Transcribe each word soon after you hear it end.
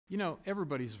You know,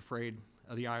 everybody's afraid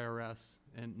of the IRS,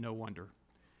 and no wonder.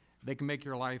 They can make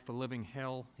your life a living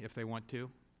hell if they want to.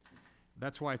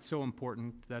 That's why it's so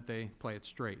important that they play it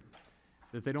straight,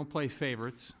 that they don't play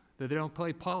favorites, that they don't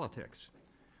play politics.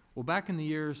 Well, back in the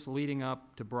years leading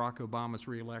up to Barack Obama's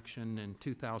re-election in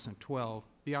 2012,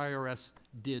 the IRS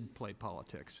did play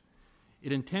politics.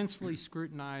 It intensely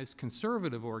scrutinized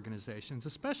conservative organizations,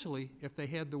 especially if they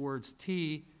had the words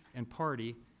T and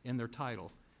party in their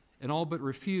title, and all but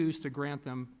refused to grant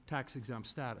them tax-exempt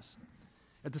status.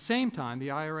 At the same time, the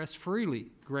IRS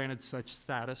freely granted such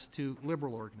status to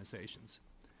liberal organizations.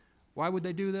 Why would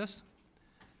they do this?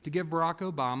 To give Barack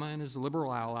Obama and his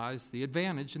liberal allies the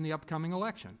advantage in the upcoming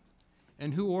election.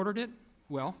 And who ordered it?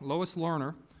 Well, Lois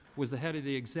Lerner was the head of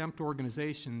the exempt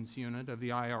organizations unit of the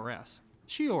IRS.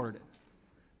 She ordered it.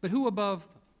 But who above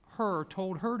her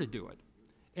told her to do it?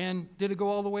 And did it go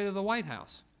all the way to the White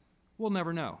House? We'll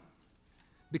never know,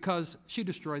 because she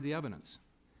destroyed the evidence.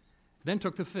 Then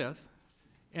took the fifth,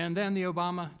 and then the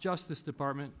Obama Justice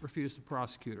Department refused to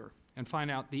prosecute her and find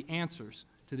out the answers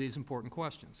to these important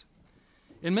questions.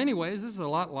 In many ways, this is a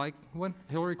lot like what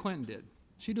Hillary Clinton did.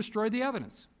 She destroyed the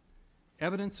evidence.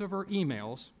 Evidence of her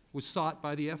emails was sought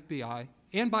by the FBI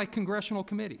and by congressional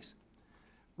committees.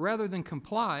 Rather than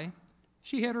comply,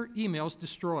 she had her emails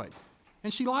destroyed,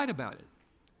 and she lied about it.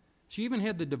 She even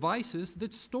had the devices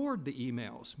that stored the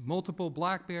emails, multiple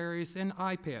BlackBerries and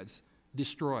iPads,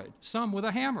 destroyed, some with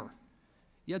a hammer.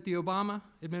 Yet the Obama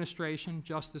administration,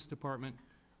 Justice Department,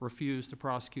 refused to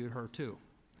prosecute her too.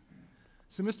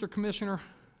 So, Mr. Commissioner,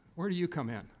 where do you come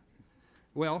in?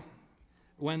 Well,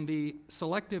 when the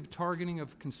selective targeting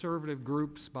of conservative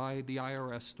groups by the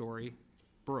IRS story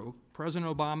broke,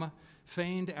 President Obama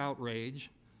feigned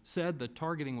outrage, said the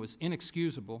targeting was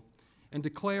inexcusable, and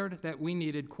declared that we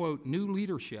needed, quote, new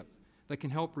leadership that can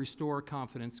help restore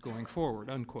confidence going forward,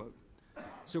 unquote.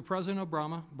 So President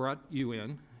Obama brought you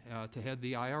in to head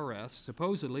the IRS,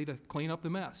 supposedly to clean up the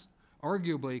mess.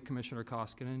 Arguably, Commissioner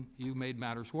Koskinen, you made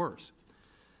matters worse.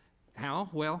 How?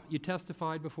 Well, you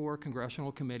testified before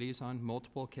congressional committees on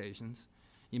multiple occasions.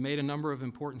 You made a number of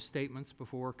important statements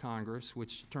before Congress,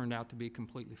 which turned out to be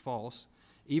completely false,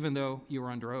 even though you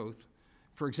were under oath.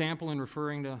 For example, in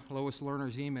referring to Lois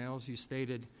Lerner's emails, you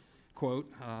stated,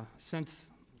 quote, since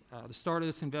the start of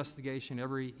this investigation,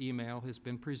 every email has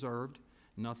been preserved,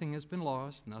 nothing has been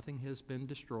lost, nothing has been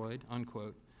destroyed,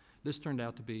 unquote. This turned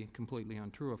out to be completely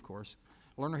untrue, of course.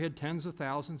 Lerner had tens of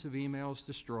thousands of emails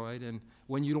destroyed, and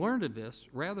when you learned of this,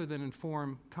 rather than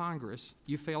inform Congress,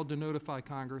 you failed to notify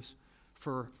Congress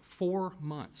for 4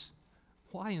 months.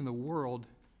 Why in the world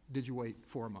did you wait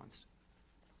 4 months?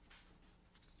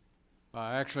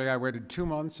 Actually, I waited 2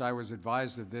 months. I was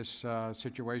advised of this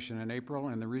situation in April,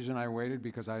 and the reason I waited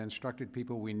because I instructed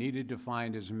people we needed to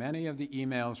find as many of the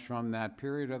emails from that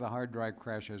period of the hard drive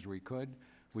crash as we could.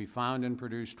 We found and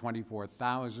produced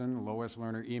 24,000 Lois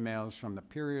Lerner emails from the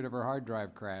period of her hard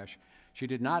drive crash. She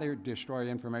did not destroy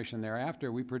information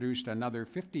thereafter. We produced another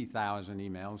 50,000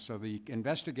 emails, so the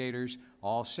investigators,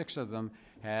 all 6 of them,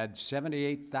 had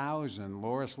 78,000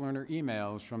 Lois Lerner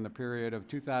emails from the period of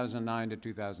 2009 to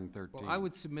 2013. Well, I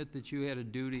would submit that you had a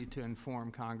duty to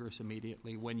inform Congress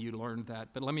immediately when you learned that,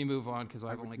 but let me move on because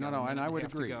I've only got a minute and I would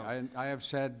and a half agree. to go. I have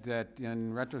said that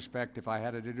in retrospect, if I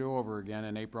had it to do over again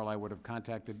in April, I would have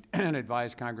contacted and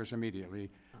advised Congress immediately.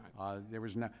 There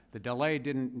was the delay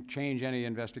didn't change any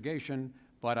investigation,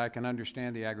 but I can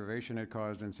understand the aggravation it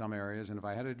caused in some areas, and if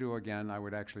I had to do again, I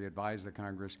would actually advise the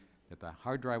Congress that the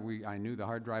hard drive, I knew the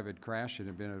hard drive had crashed and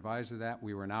had been advised of that.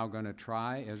 We were now going to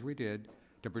try, as we did,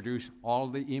 to produce all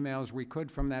the emails we could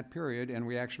from that period, and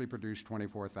we actually produced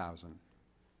 24,000.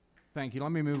 Thank you.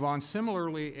 Let me move on.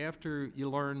 Similarly, after you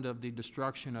learned of the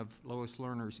destruction of Lois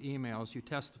Lerner's emails, you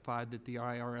testified that the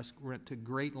IRS went to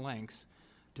great lengths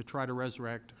to try to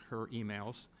resurrect her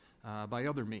emails by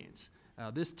other means.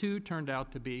 This, too, turned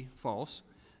out to be false.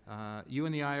 You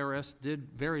and the IRS did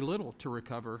very little to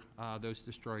recover those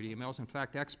destroyed emails. In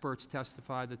fact, experts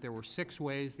testified that there were 6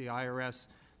 ways the IRS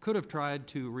could have tried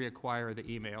to reacquire the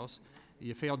emails.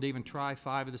 You failed to even try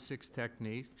 5 of the 6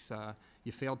 techniques.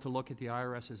 You failed to look at the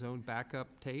IRS's own backup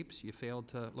tapes. You failed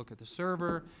to look at the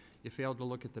server. You failed to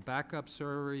look at the backup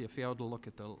server. You failed to look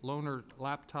at the loaner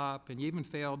laptop. And you even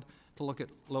failed to look at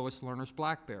Lois Lerner's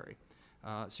BlackBerry.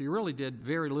 So you really did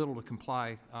very little to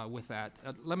comply with that.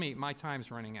 My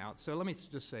time's running out, so let me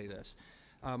just say this.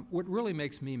 What really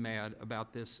makes me mad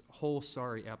about this whole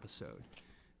sorry episode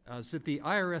is that the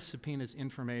IRS subpoenas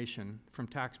information from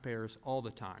taxpayers all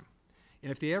the time.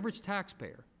 And if the average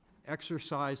taxpayer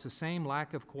exercised the same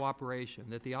lack of cooperation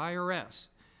that the IRS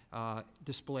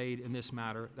displayed in this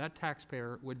matter, that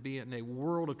taxpayer would be in a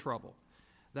world of trouble.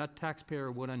 that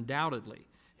taxpayer would undoubtedly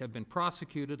have been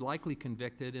prosecuted, likely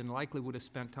convicted, and likely would have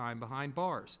spent time behind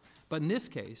bars. But in this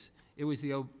case, it was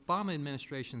the Obama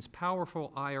administration's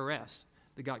powerful IRS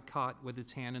that got caught with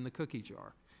its hand in the cookie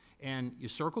jar. And you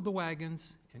circled the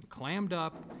wagons and clammed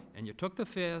up, and you took the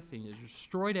Fifth, and you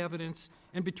destroyed evidence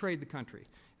and betrayed the country.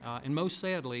 And most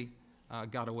sadly,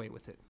 got away with it.